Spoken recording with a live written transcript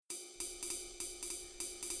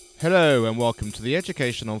Hello and welcome to the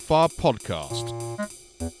Education on Fire podcast.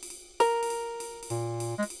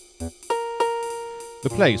 The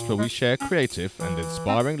place where we share creative and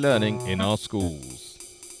inspiring learning in our schools.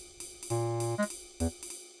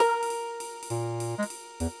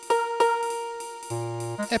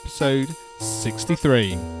 Episode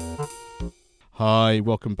 63. Hi,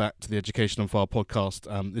 welcome back to the Education on Fire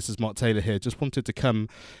podcast. This is Mark Taylor here. Just wanted to come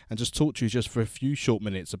and just talk to you just for a few short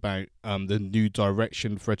minutes about the new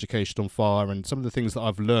direction for Education on Fire and some of the things that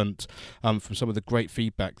I've learnt from some of the great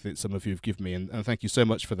feedback that some of you have given me, and thank you so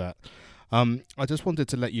much for that. I just wanted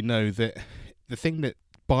to let you know that the thing that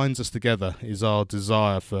binds us together is our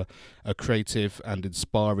desire for a creative and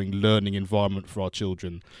inspiring learning environment for our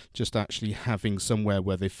children, just actually having somewhere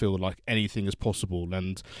where they feel like anything is possible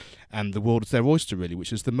and the world is their oyster, really,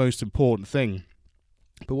 which is the most important thing.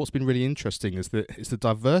 But what's been really interesting is that it's the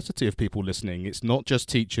diversity of people listening. It's not just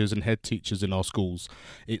teachers and head teachers in our schools.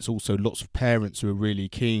 It's also lots of parents who are really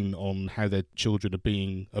keen on how their children are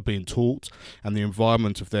being taught and the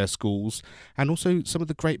environment of their schools, and also some of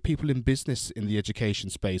the great people in business in the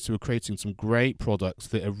education space who are creating some great products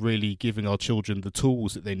that are really giving our children the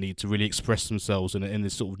tools that they need to really express themselves in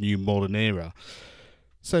this sort of new modern era.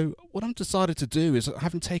 So what I've decided to do is,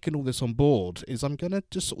 having taken all this on board, is I'm going to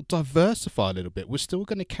just sort of diversify a little bit. We're still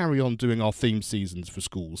going to carry on doing our theme seasons for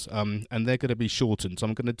schools, and they're going to be shortened. So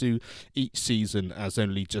I'm going to do each season as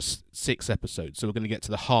only just 6 episodes. So we're going to get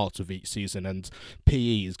to the heart of each season, and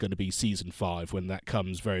PE is going to be season 5 when that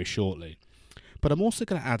comes very shortly. But I'm also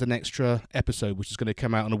going to add an extra episode which is going to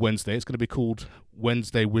come out on a Wednesday. It's going to be called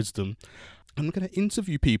Wednesday Wisdom. I'm going to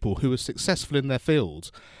interview people who are successful in their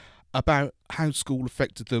field about how school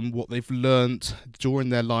affected them, what they've learnt during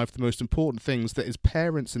their life, the most important things that as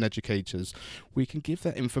parents and educators, we can give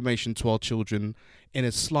that information to our children in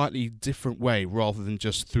a slightly different way rather than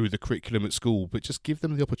just through the curriculum at school, but just give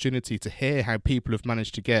them the opportunity to hear how people have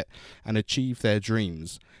managed to get and achieve their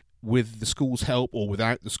dreams with the school's help or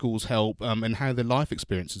without the school's help, and how their life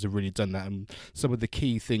experiences have really done that, and some of the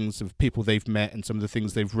key things of people they've met and some of the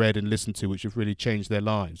things they've read and listened to which have really changed their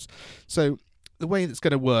lives. So the way it's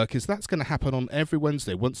going to work is that's going to happen on every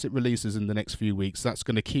Wednesday. Once it releases in the next few weeks, that's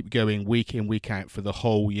going to keep going week in, week out for the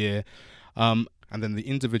whole year. And then the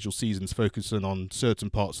individual seasons focusing on certain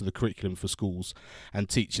parts of the curriculum for schools and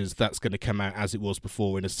teachers, that's going to come out as it was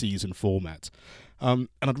before in a season format. And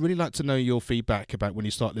I'd really like to know your feedback about when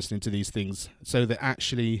you start listening to these things, so that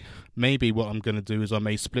actually maybe what I'm going to do is I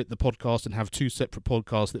may split the podcast and have 2 separate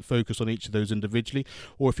podcasts that focus on each of those individually,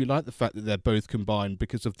 or if you like the fact that they're both combined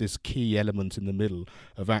because of this key element in the middle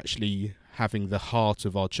of actually having the heart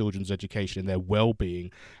of our children's education and their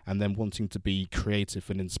well-being, and then wanting to be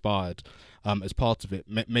creative and inspired as part of it.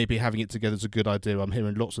 Maybe having it together is a good idea. I'm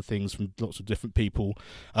hearing lots of things from lots of different people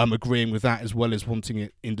agreeing with that as well as wanting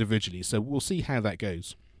it individually. So we'll see how that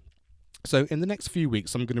goes. So in the next few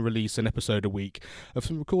weeks, I'm going to release an episode a week of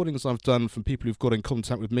some recordings I've done from people who've got in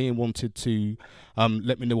contact with me and wanted to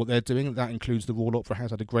let me know what they're doing. That includes the Royal Opera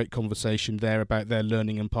House. I had a great conversation there about their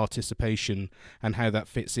learning and participation and how that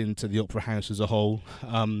fits into the Opera House as a whole.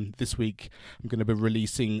 This week, I'm going to be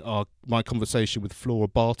releasing my conversation with Flora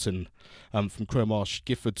Barton from Cromarsh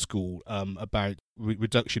Gifford School about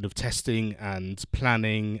reduction of testing and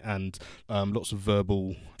planning and lots of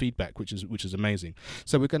verbal feedback, which is amazing.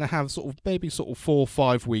 So we're going to have maybe 4 or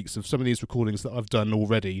 5 weeks of some of these recordings that I've done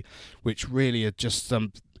already, which really are just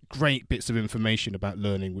some great bits of information about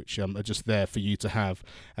learning, which are just there for you to have.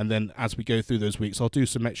 And then as we go through those weeks, I'll do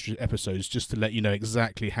some extra episodes just to let you know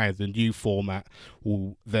exactly how the new format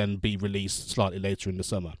will then be released slightly later in the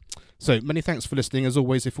summer. So many thanks for listening. As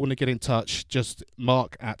always, if you want to get in touch, just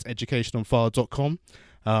mark@educationonfire.com.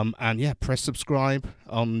 And press subscribe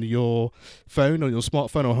on your phone or your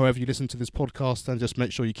smartphone or however you listen to this podcast, and just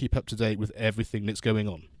make sure you keep up to date with everything that's going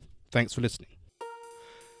on. Thanks for listening.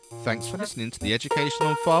 Thanks for listening to the Education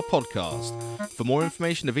on Fire podcast. For more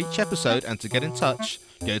information of each episode and to get in touch,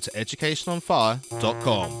 go to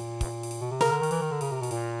educationonfire.com.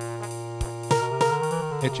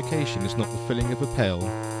 Education is not the filling of a pail,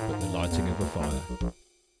 but the lighting of a fire.